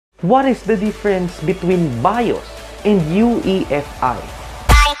What is the difference between BIOS and UEFI?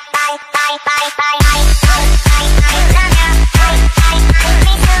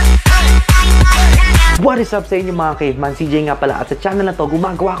 What is up sa inyo mga caveman? CJ nga pala at sa channel na to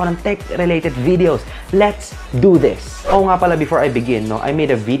gumagawa ko ng tech-related videos. Let's do this! Oo nga pala, before I begin, I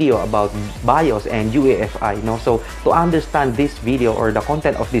made a video about BIOS and UEFI. So, to understand this video or the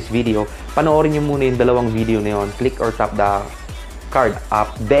content of this video, panoorin nyo muna yung dalawang video na yun. Click or tap the card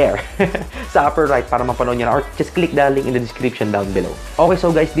up there sa upper right para mapanood nyo na, or just click the link in the description down below. Okay,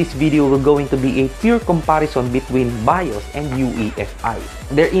 so guys, this video will going to be a pure comparison between BIOS and UEFI,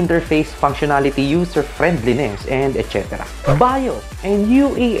 their interface, functionality, user friendliness, and etc. BIOS and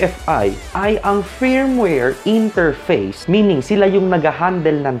UEFI ay ang firmware interface, meaning sila yung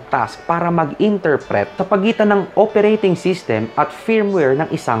nag-handle ng task para mag-interpret sa pagitan ng operating system at firmware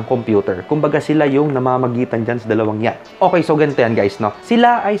ng isang computer. Kumbaga sila yung namamagitan dyan sa dalawang yan. Okay, so ganito yan guys,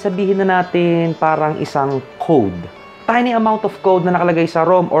 sila ay sabihin na natin parang isang code. Tiny amount of code na nakalagay sa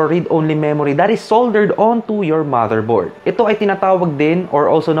ROM or read-only memory that is soldered onto your motherboard. Ito ay tinatawag din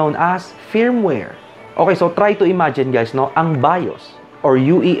or also known as firmware. Okay, so try to imagine guys, ang BIOS or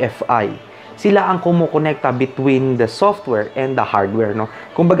UEFI, sila ang kumukonekta between the software and the hardware,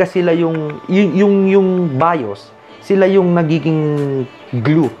 Kumbaga sila yung BIOS, sila yung nagiging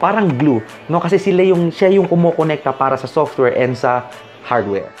glue, parang glue, kasi siya yung kumukonekta para sa software and sa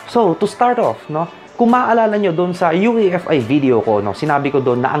hardware. So, to start off, kung maaalala nyo doon sa UEFI video ko, sinabi ko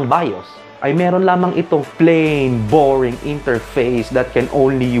doon na ang BIOS ay meron lamang itong plain, boring interface that can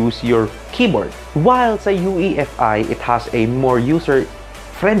only use your keyboard. While sa UEFI, it has a more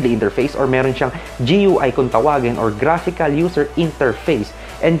user-friendly interface or meron siyang GUI kung tawagin or Graphical User Interface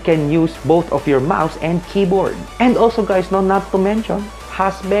and can use both of your mouse and keyboard. And also guys, not to mention,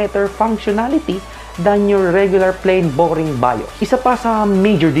 has better functionality than your regular plain boring BIOS. Isa pa sa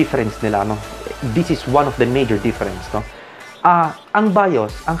major difference nila, this is one of the major difference, ang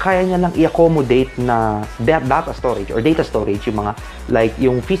BIOS, ang kaya niya lang i-accommodate na data storage or data storage, yung mga like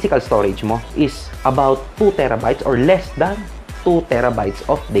yung physical storage mo is about 2 terabytes or less than 2 terabytes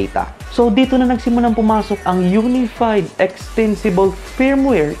of data. So, dito na nagsimulang pumasok ang Unified Extensible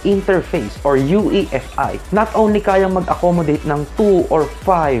Firmware Interface or UEFI. Not only kayang mag-accommodate ng 2 or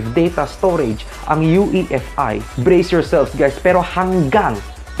 5 data storage ang UEFI, brace yourselves guys, pero hanggang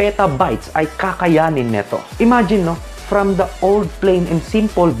petabytes ay kakayanin neto. Imagine, from the old plain and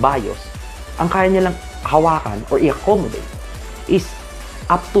simple BIOS, ang kaya niya lang hawakan or i-accommodate is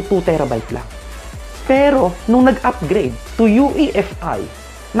up to 2 terabyte lang. Pero, nung nag-upgrade to UEFI,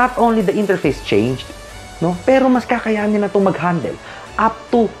 not only the interface changed, pero mas kakayanin na itong mag-handle up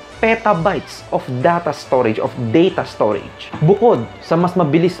to petabytes of data storage. Bukod sa mas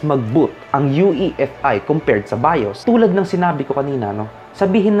mabilis mag-boot ang UEFI compared sa BIOS, tulad ng sinabi ko kanina,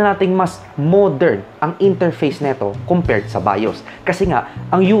 sabihin na natin mas modern ang interface neto compared sa BIOS. Kasi nga,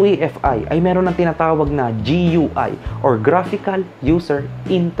 ang UEFI ay meron ng tinatawag na GUI or Graphical User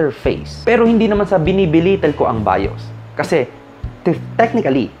Interface. Pero hindi naman sa binibilital ko ang BIOS. Kasi,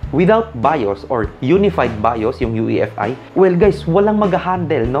 technically, without BIOS or Unified BIOS, yung UEFI, well guys, walang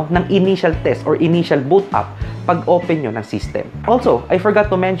mag-handle ng initial test or initial boot up pag open nyo ng system. Also, I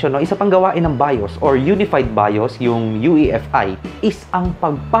forgot to mention, isa pang gawain ng BIOS or Unified BIOS, yung UEFI, is ang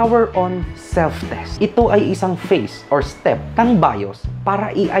pag-power on self-test. Ito ay isang phase or step ng BIOS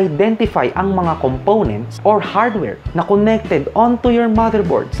para i-identify ang mga components or hardware na connected onto your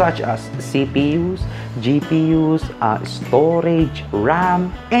motherboard such as CPUs, GPUs, storage,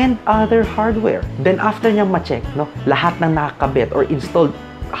 RAM, and other hardware. Then after niya ma-check, lahat ng nakakabit or installed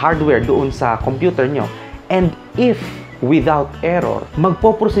hardware doon sa computer nyo, and if without error,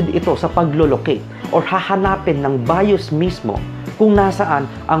 magpo-proceed ito sa paglo-locate or hahanapin ng BIOS mismo kung nasaan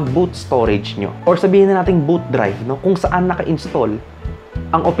ang boot storage nyo. Or sabihin na natin boot drive, kung saan naka-install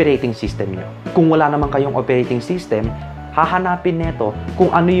ang operating system nyo. Kung wala naman kayong operating system, hahanapin neto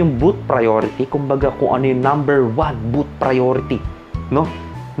kung ano yung boot priority, kumbaga kung ano yung number 1 boot priority,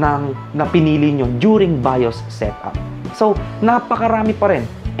 na pinili nyo during BIOS setup. So, napakarami pa rin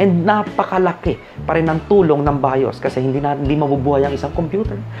and napakalaki pa rin ang tulong ng BIOS kasi hindi mabubuhay ang isang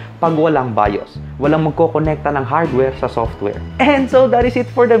computer pag walang BIOS. Walang magkokonekta ng hardware sa software. And so, that is it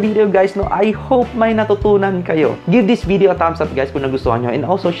for the video guys. I hope may natutunan kayo. Give this video a thumbs up guys kung nagustuhan nyo and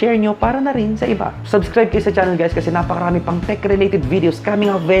also share nyo para na rin sa iba. Subscribe kayo sa channel guys kasi napakarami pang tech-related videos coming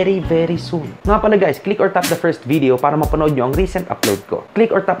out very, very soon. Nga pala guys, click or tap the first video para mapanood nyo ang recent upload ko.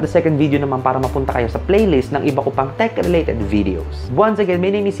 Click or tap the second video naman para mapunta kayo sa playlist ng iba ko pang tech-related videos. Once again, my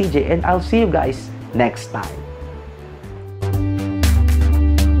name is CJ and I'll see you guys next time.